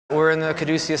We're in the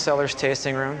Caduceus Cellars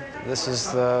tasting room. This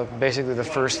is basically the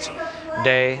first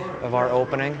day of our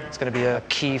opening. It's going to be a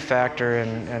key factor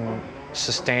in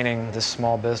sustaining this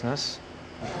small business.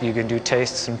 You can do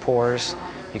tastes and pours.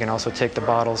 You can also take the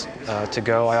bottles to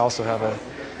go. I also have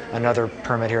another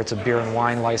permit here. It's a beer and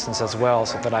wine license as well,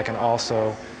 so that I can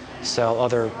also sell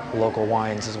other local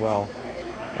wines as well.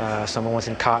 Some ones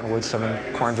in Cottonwood, some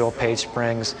in Cornville, Page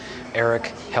Springs. Eric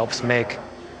helps make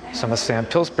some of Sam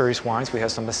Pillsbury's wines. We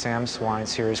have some of Sam's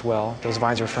wines here as well. Those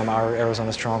vines are from our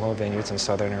Arizona Stronghold vineyards in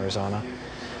southern Arizona.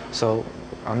 So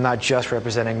I'm not just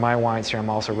representing my wines here, I'm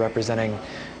also representing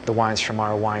the wines from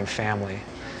our wine family.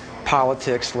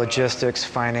 Politics, logistics,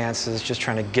 finances, just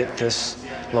trying to get this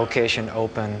location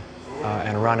open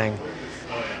and running.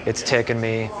 It's taken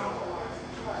me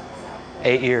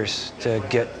 8 years to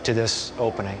get to this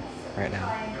opening right now,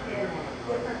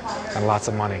 and lots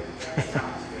of money.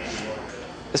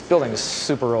 This building is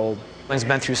super old. It's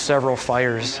been through several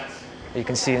fires. You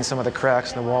can see in some of the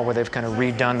cracks in the wall where they've kind of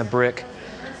redone the brick.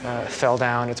 Fell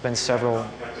down. It's been several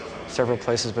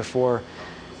places before.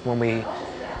 When we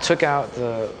took out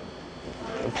the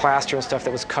plaster and stuff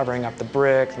that was covering up the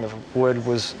brick, and the wood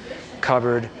was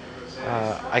covered,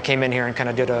 I came in here and kind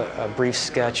of did a brief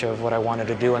sketch of what I wanted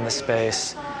to do in the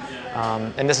space.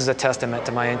 And this is a testament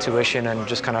to my intuition and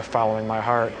just kind of following my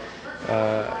heart.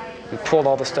 We pulled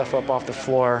all the stuff up off the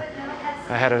floor.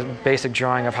 I had a basic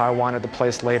drawing of how I wanted the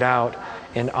place laid out.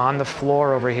 And on the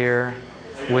floor over here,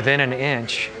 within an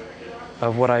inch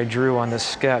of what I drew on this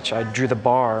sketch, I drew the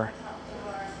bar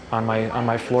on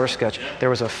my floor sketch. There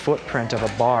was a footprint of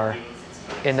a bar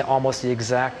in almost the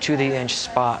exact to-the-inch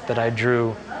spot that I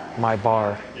drew my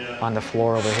bar on the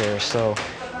floor over here. So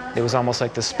it was almost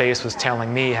like the space was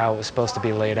telling me how it was supposed to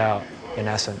be laid out, in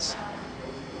essence.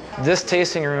 This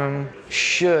tasting room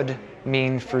should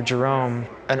mean for Jerome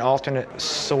an alternate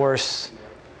source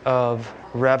of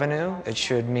revenue. It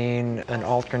should mean an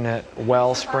alternate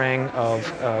wellspring of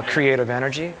creative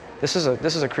energy. This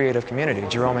is a creative community.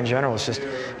 Jerome in general is just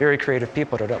very creative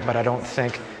people, but I don't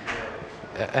think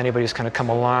anybody's kind of come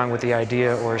along with the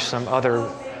idea or some other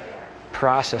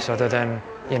process other than,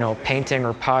 you know, painting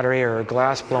or pottery or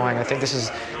glass blowing. I think this is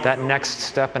that next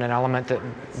step in an element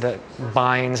that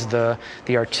binds the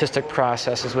artistic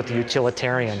processes with the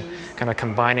utilitarian, kind of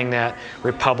combining that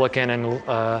Republican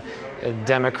and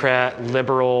Democrat,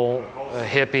 liberal,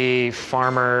 hippie,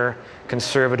 farmer,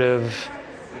 conservative,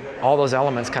 all those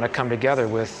elements kind of come together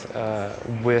with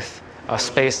a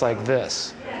space like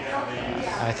this.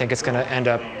 I think it's going to end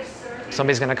up,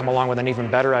 somebody's going to come along with an even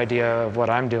better idea of what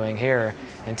I'm doing here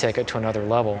and take it to another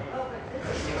level.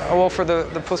 Oh, well, for the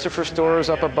Pussifer stores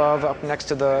up above, up next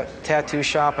to the tattoo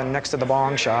shop and next to the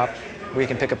bong shop, where you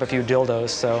can pick up a few dildos.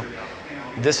 So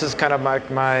this is kind of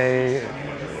my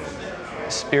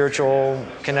spiritual,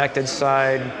 connected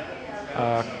side,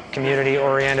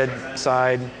 community-oriented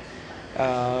side.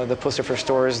 The Pussifer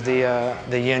store is the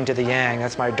yin to the yang.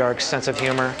 That's my dark sense of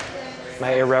humor.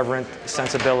 My irreverent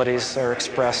sensibilities are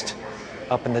expressed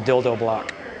up in the dildo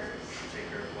block.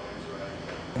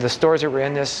 The stores that were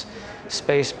in this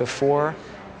space before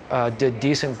did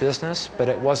decent business, but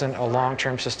it wasn't a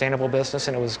long-term sustainable business,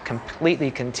 and it was completely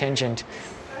contingent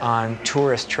on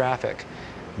tourist traffic.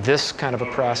 This kind of a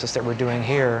process that we're doing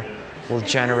here will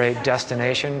generate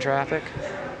destination traffic,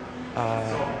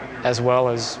 as well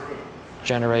as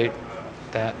generate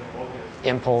that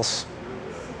impulse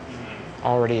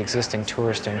already existing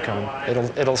tourist income.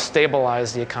 It'll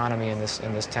stabilize the economy in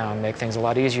this town, make things a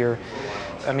lot easier.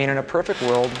 I mean, in a perfect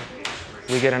world,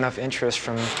 we get enough interest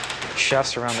from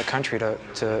chefs around the country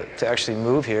to actually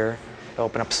move here,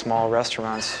 open up small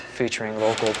restaurants featuring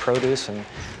local produce and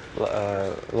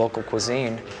local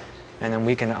cuisine, and then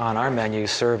we can, on our menu,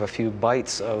 serve a few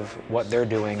bites of what they're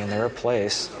doing in their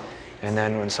place. And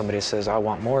then when somebody says, I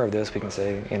want more of this, we can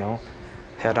say, you know,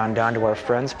 head on down to our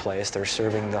friend's place. They're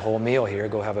serving the whole meal here.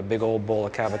 Go have a big old bowl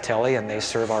of cavatelli, and they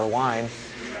serve our wine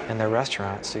in their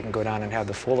restaurant. So you can go down and have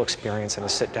the full experience in a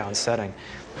sit-down setting.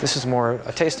 This is more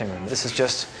a tasting room. This is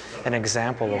just an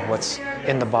example of what's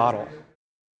in the bottle.